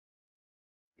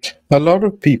A lot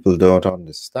of people don't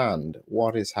understand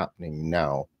what is happening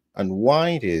now and why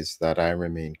it is that I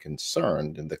remain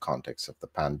concerned in the context of the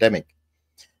pandemic.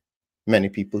 Many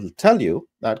people tell you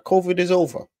that COVID is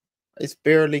over. It's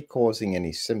barely causing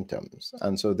any symptoms,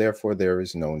 and so therefore there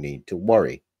is no need to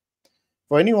worry.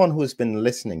 For anyone who has been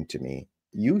listening to me,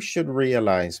 you should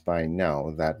realize by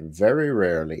now that very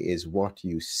rarely is what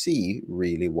you see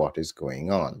really what is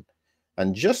going on.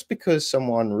 And just because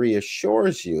someone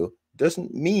reassures you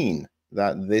doesn't mean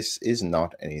that this is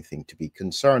not anything to be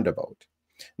concerned about.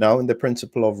 Now, in the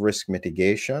principle of risk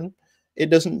mitigation, it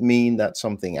doesn't mean that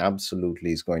something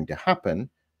absolutely is going to happen,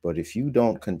 but if you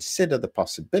don't consider the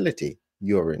possibility,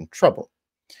 you're in trouble.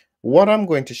 What I'm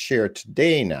going to share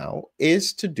today now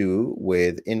is to do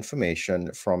with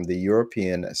information from the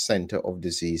European Center of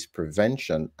Disease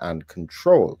Prevention and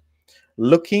Control,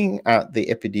 looking at the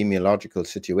epidemiological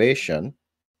situation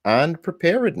and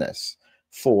preparedness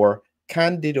for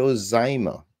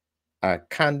Candidozyma,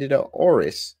 Candida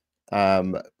auris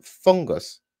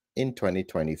fungus in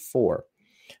 2024.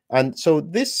 And so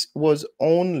this was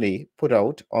only put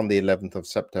out on the 11th of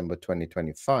September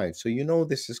 2025. So you know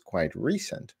this is quite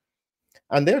recent.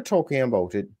 And they're talking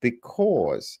about it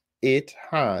because it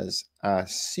has a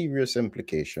serious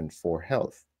implication for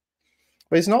health.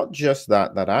 But it's not just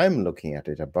that I'm looking at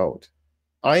it about.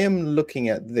 I am looking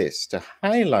at this to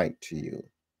highlight to you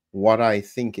what I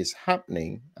think is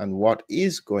happening and what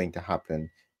is going to happen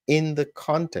in the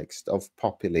context of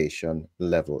population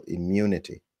level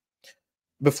immunity.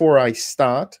 Before I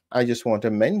start, I just want to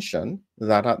mention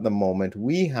that at the moment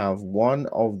we have one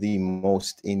of the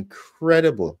most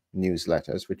incredible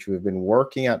newsletters, which we've been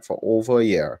working at for over a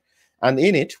year. And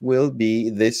in it will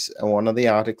be one of the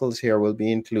articles here will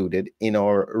be included in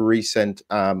our recent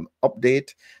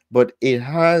update, but it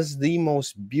has the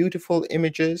most beautiful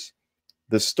images,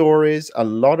 the stories. A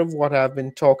lot of what I've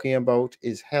been talking about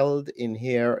is held in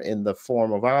here in the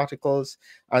form of articles.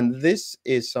 And this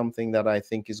is something that I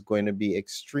think is going to be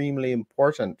extremely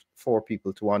important for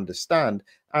people to understand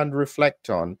and reflect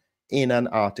on in an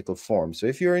article form. So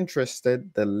if you're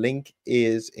interested, the link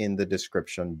is in the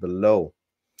description below.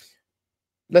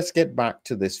 Let's get back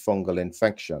to this fungal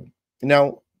infection.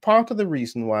 Now, part of the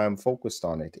reason why I'm focused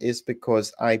on it is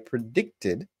because I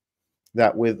predicted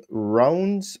that with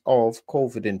rounds of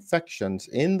COVID infections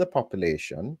in the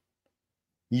population,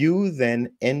 you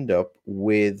then end up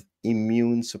with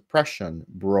immune suppression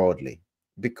broadly,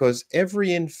 because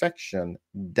every infection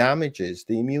damages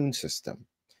the immune system.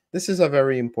 This is a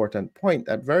very important point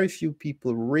that very few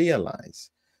people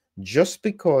realize. Just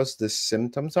because the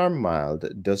symptoms are mild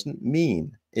doesn't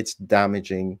mean it's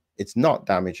not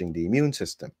damaging the immune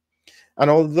system. And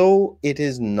although it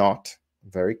is not,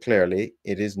 very clearly,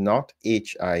 it is not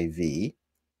HIV,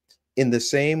 in the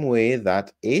same way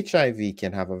that HIV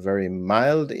can have a very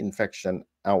mild infection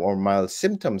or mild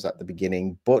symptoms at the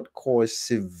beginning, but cause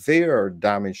severe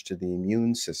damage to the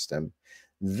immune system.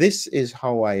 This is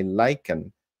how I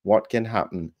liken what can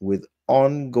happen with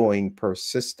ongoing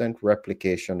persistent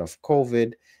replication of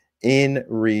COVID in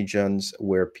regions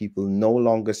where people no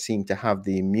longer seem to have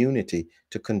the immunity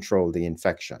to control the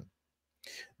infection.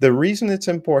 The reason it's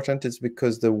important is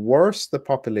because the worse the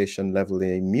population level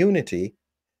immunity,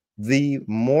 the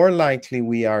more likely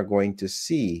we are going to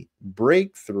see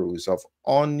breakthroughs of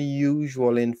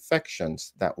unusual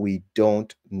infections that we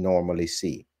don't normally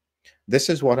see. This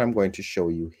is what I'm going to show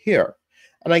you here.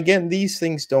 And again, these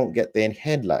things don't get the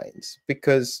headlines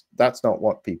because that's not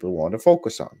what people want to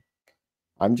focus on.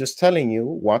 I'm just telling you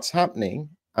what's happening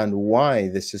and why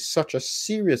this is such a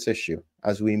serious issue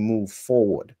as we move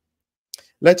forward.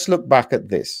 Let's look back at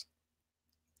this.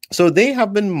 So they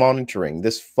have been monitoring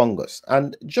this fungus.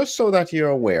 And just so that you're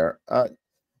aware,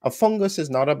 a fungus is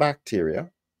not a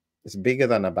bacteria. It's bigger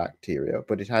than a bacteria,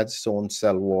 but it has its own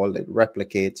cell wall. It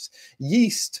replicates.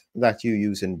 Yeast that you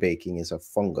use in baking is a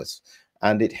fungus.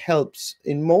 And it helps,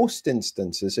 in most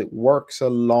instances, it works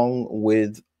along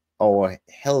with our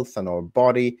health and our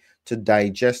body to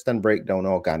digest and break down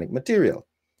organic material.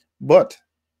 But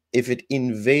if it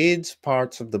invades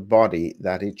parts of the body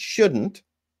that it shouldn't,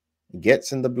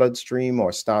 gets in the bloodstream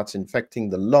or starts infecting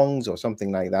the lungs or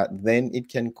something like that, then it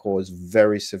can cause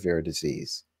very severe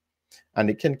disease and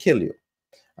it can kill you.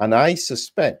 And I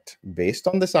suspect, based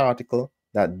on this article,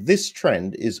 that this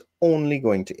trend is only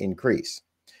going to increase.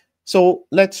 So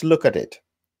let's look at it.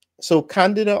 So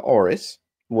Candida auris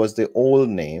was the old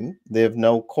name. They've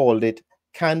now called it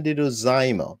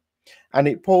Candidozyma. And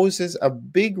it poses a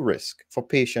big risk for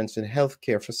patients in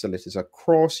healthcare facilities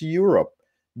across Europe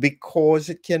because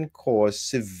it can cause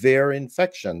severe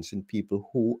infections in people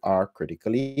who are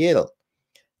critically ill.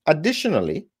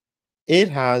 Additionally, It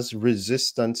has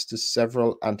resistance to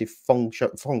several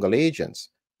antifungal agents,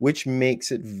 which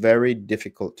makes it very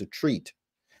difficult to treat.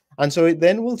 And so it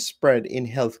then will spread in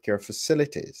healthcare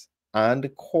facilities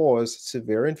and cause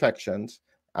severe infections.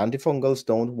 Antifungals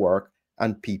don't work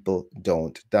and people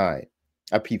don't die.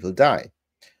 People die.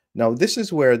 Now, this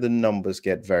is where the numbers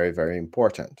get very, very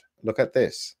important. Look at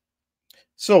this.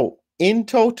 So, in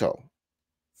total,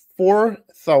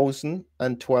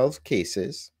 4,012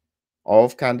 cases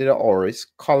of Candida auris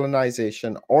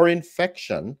colonization or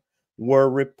infection were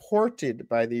reported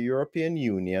by the European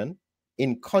Union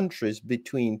in countries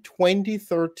between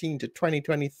 2013 to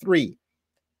 2023,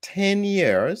 10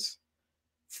 years,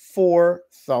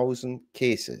 4,000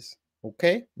 cases.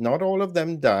 Okay, not all of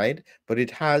them died, but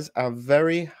it has a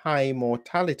very high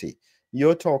mortality.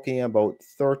 You're talking about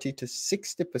 30 to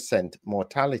 60%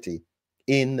 mortality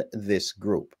in this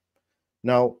group.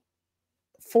 Now,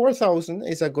 4,000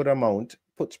 is a good amount,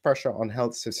 puts pressure on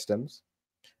health systems.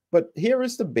 But here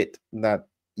is the bit that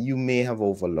you may have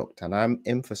overlooked, and I'm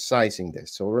emphasizing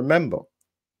this. So remember,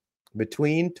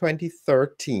 between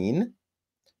 2013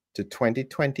 to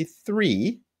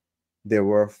 2023, there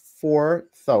were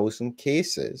 4,000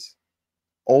 cases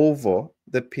over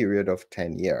the period of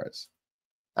 10 years.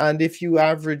 And if you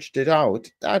averaged it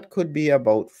out, that could be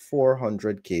about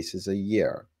 400 cases a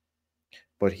year.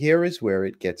 But here is where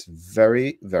it gets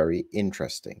very, very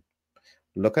interesting.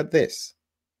 Look at this.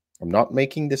 I'm not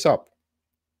making this up.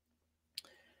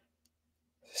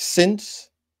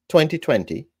 Since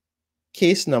 2020,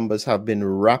 case numbers have been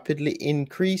rapidly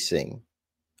increasing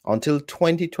until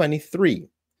 2023.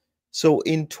 So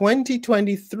in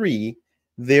 2023,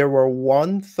 there were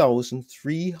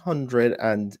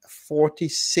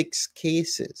 1,346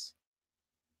 cases.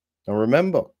 Now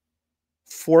remember,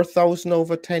 4,000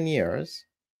 over 10 years.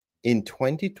 In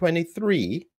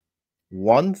 2023,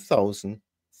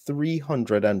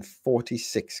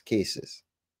 1,346 cases.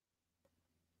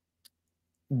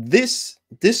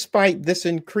 Despite this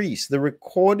increase, the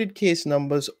recorded case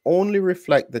numbers only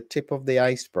reflect the tip of the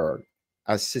iceberg,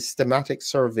 as systematic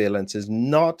surveillance is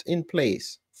not in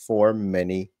place for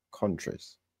many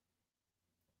countries.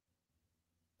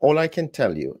 All I can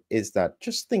tell you is that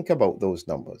just think about those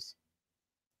numbers.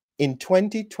 In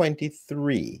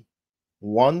 2023,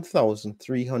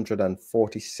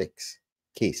 1,346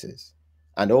 cases,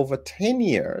 and over 10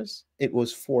 years, it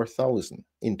was 4,000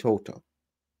 in total.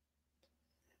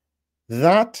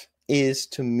 That is,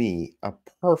 to me, a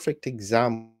perfect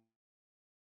example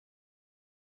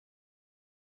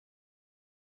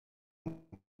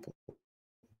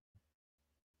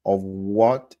of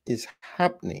what is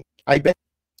happening. I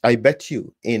bet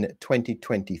you in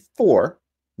 2024,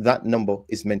 that number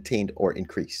is maintained or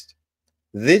increased.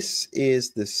 This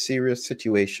is the serious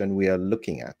situation we are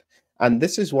looking at. And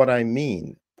this is what I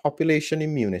mean. Population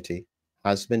immunity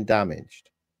has been damaged.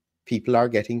 People are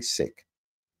getting sick.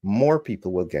 More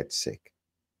people will get sick.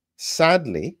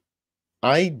 Sadly,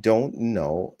 I don't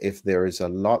know if there is a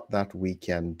lot that we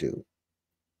can do.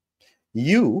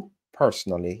 You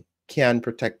personally can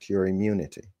protect your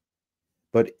immunity.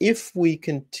 But if we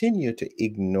continue to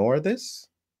ignore this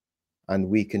and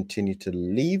we continue to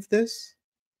leave this,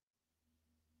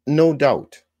 no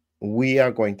doubt we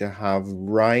are going to have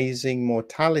rising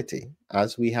mortality,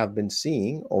 as we have been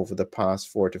seeing over the past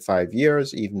 4 to 5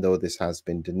 years. Even though this has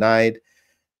been denied,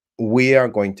 we are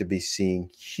going to be seeing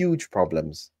huge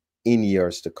problems in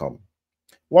years to come.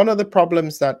 One of the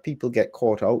problems that people get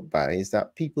caught out by is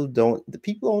that people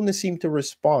only seem to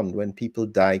respond when people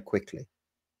die quickly.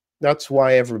 That's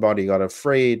why everybody got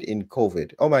afraid in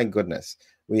COVID. Oh my goodness,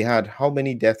 we had how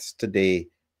many deaths today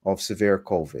of severe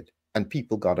COVID, and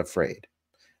people got afraid.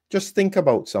 Just think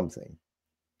about something.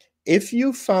 If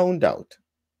you found out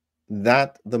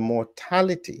that the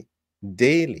mortality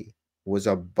daily was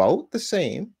about the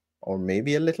same or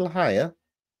maybe a little higher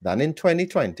than in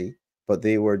 2020, but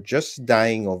they were just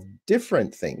dying of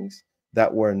different things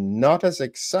that were not as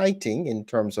exciting in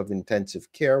terms of intensive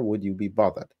care, would you be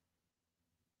bothered?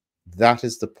 That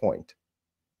is the point.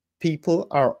 People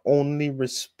are only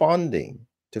responding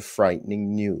to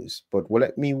frightening news. But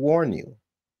let me warn you,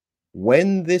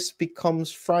 when this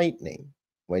becomes frightening,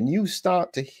 when you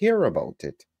start to hear about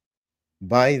it,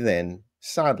 by then,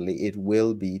 sadly, it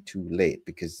will be too late,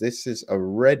 because this is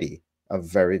already a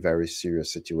very, very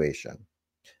serious situation.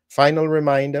 Final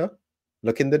reminder,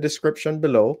 look in the description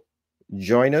below.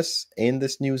 Join us in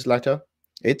this newsletter.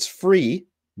 It's free,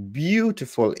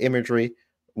 beautiful imagery,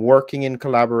 working in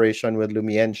collaboration with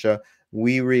Lumientia.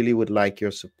 We really would like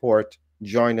your support.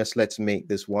 Join us. Let's make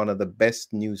this one of the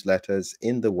best newsletters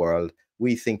in the world.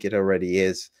 We think it already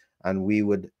is, and we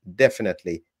would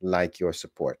definitely like your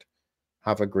support.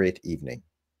 Have a great evening.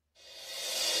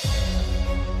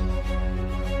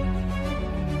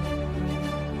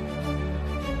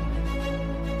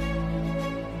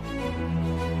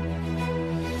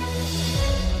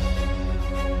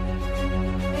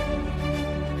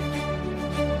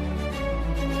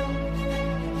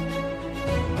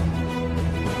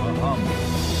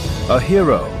 A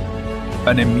hero,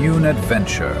 an immune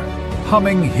adventure.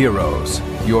 Humming Heroes,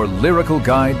 your lyrical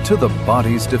guide to the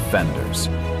body's defenders.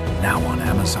 Now on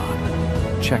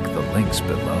Amazon. Check the links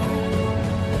below.